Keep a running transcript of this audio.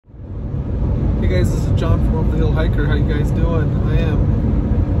guys, this is John from Over the Hill Hiker. How you guys doing? I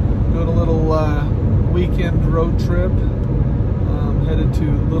am doing a little weekend road trip. Headed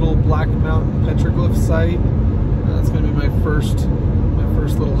to Little Black Mountain petroglyph site. It's going to be my first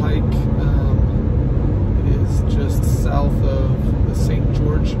little hike. It is just south of the St.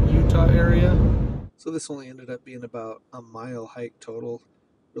 George, Utah area. So this only ended up being about a mile hike total.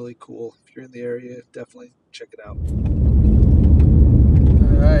 Really cool. If you're in the area, definitely check it out.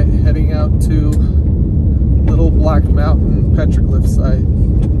 Alright, heading out to Little Black Mountain petroglyph site.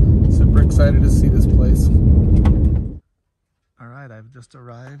 Super excited to see this place. Alright, I've just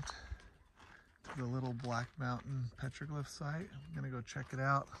arrived to the Little Black Mountain petroglyph site. I'm gonna go check it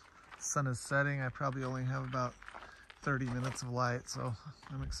out. The sun is setting. I probably only have about 30 minutes of light, so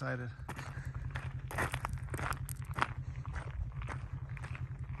I'm excited.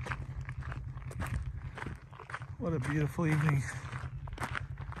 What a beautiful evening.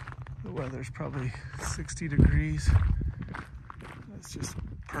 The weather's probably 60 degrees. It's just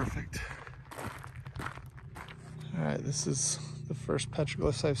perfect. All right, this is the first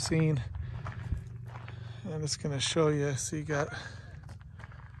petroglyphs I've seen. I'm just gonna show you. So you got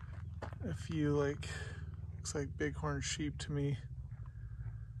a few, looks like bighorn sheep to me.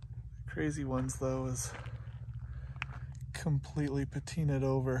 The crazy ones though is completely patinaed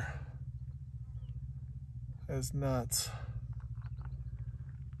over. As nuts.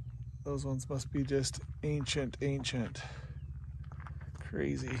 Those ones must be just ancient.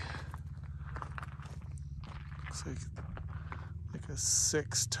 Crazy. Looks like a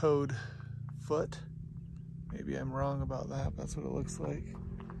 6-toed foot. Maybe I'm wrong about that, but that's what it looks like.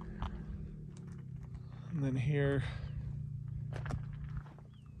 And then here,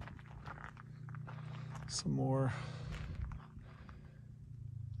 some more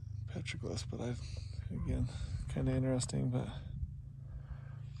petroglyphs, but again, kind of interesting, but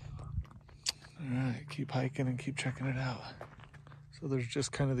all right, keep hiking and keep checking it out. So there's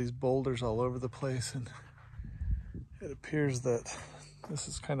just kind of these boulders all over the place, and it appears that this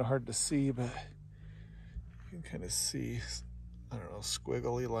is kind of hard to see, but you can kind of see, I don't know,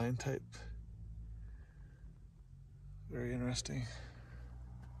 squiggly line type. Very interesting.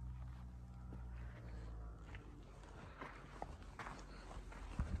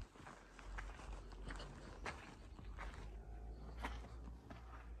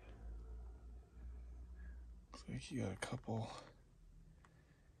 You got a couple,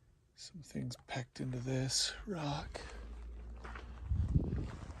 some things pecked into this rock.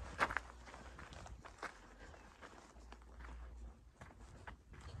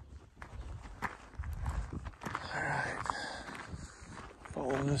 All right,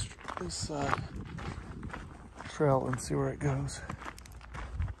 follow this trail and see where it goes.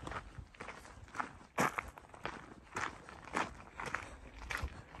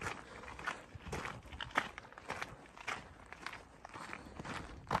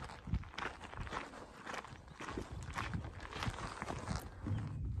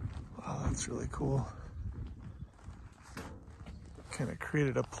 That's really cool. Kind of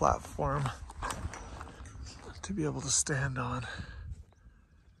created a platform to be able to stand on.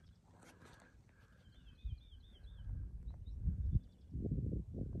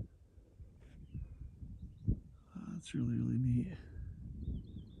 That's really neat.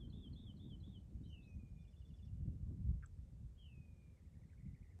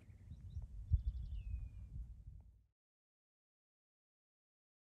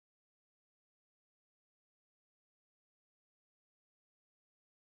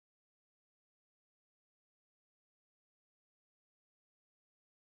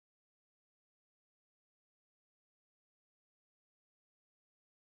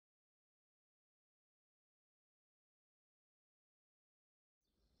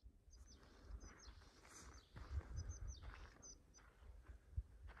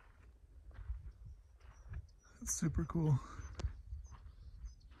 That's super cool.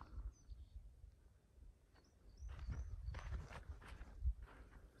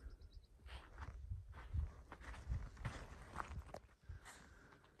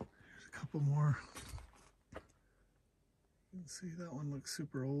 Here's a couple more. You can see that one looks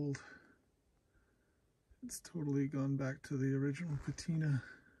super old. It's totally gone back to the original patina.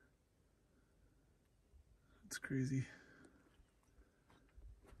 It's crazy.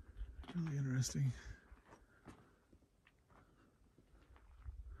 Really interesting.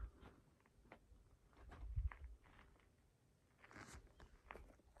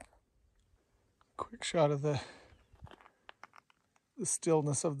 Quick shot of the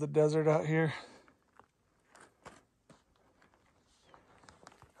stillness of the desert out here.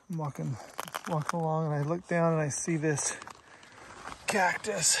 I'm walking along and I look down and I see this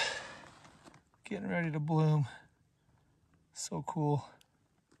cactus. getting ready to bloom. So cool.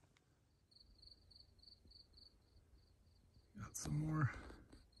 Got some more.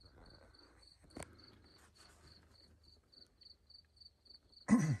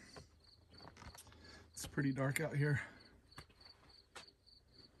 It's pretty dark out here.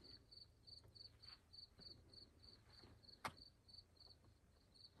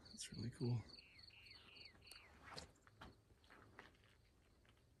 That's really cool.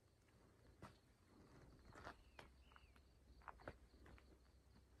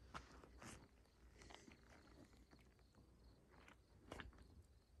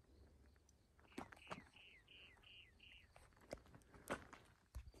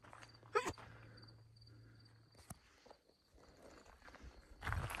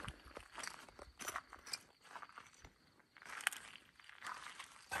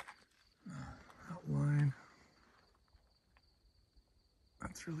 Outline.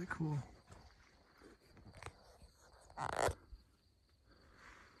 That's really cool.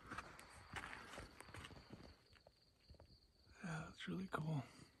 Yeah, that's really cool.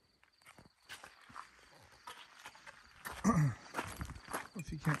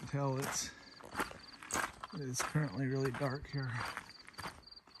 If you can't tell, it is currently really dark here.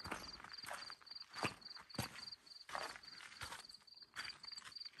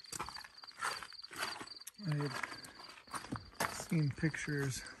 I had seen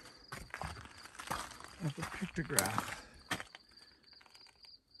pictures of a pictograph.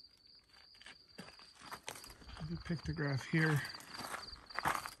 The pictograph here,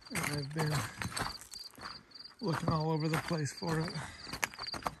 and I've been looking all over the place for it.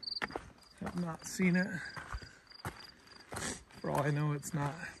 Have not seen it. For all I know, it's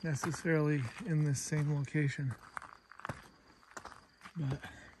not necessarily in this same location, but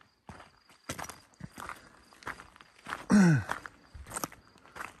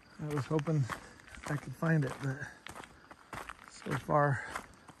I was hoping I could find it, but so far,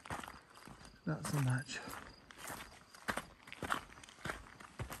 not so much.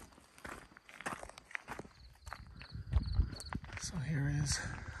 So here is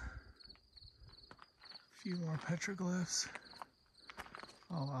a few more petroglyphs.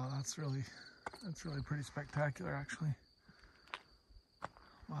 Oh wow, that's really pretty spectacular actually.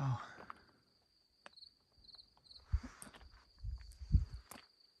 Wow.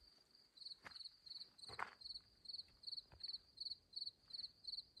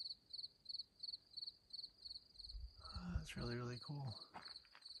 That's really cool.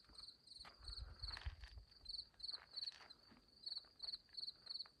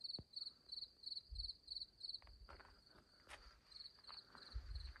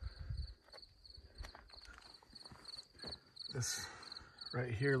 This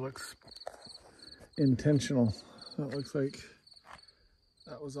right here looks intentional. That looks like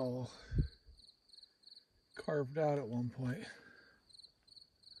that was all carved out at one point.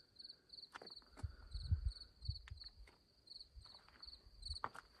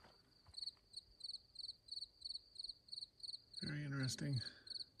 Very interesting.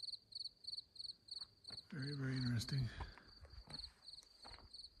 Very interesting.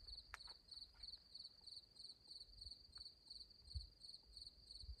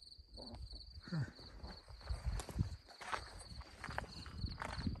 Huh.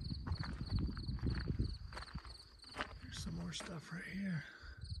 There's some more stuff right here.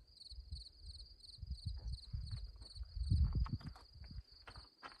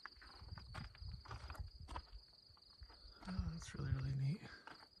 Oh, that's really neat.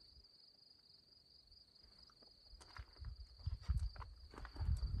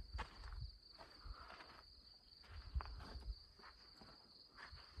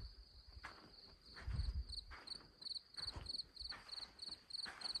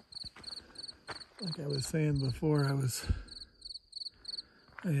 Like I was saying before,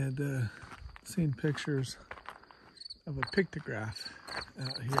 I had seen pictures of a pictograph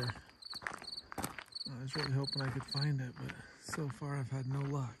out here. I was really hoping I could find it, but so far I've had no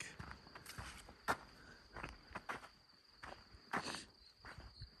luck.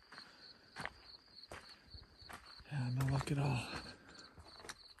 Yeah, no luck at all.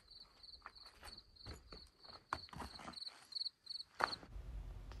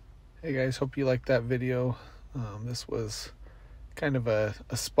 Hey guys, hope you liked that video. This was kind of a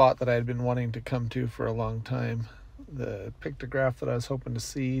spot that I had been wanting to come to for a long time. The pictograph that I was hoping to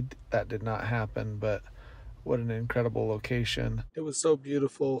see, that did not happen, but what an incredible location. It was so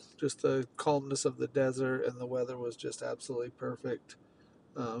beautiful, just the calmness of the desert, and the weather was just absolutely perfect.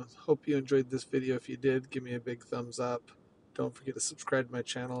 Hope you enjoyed this video. If you did, give me a big thumbs up. Don't forget to subscribe to my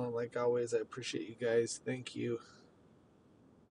channel, and like always, I appreciate you guys. Thank you.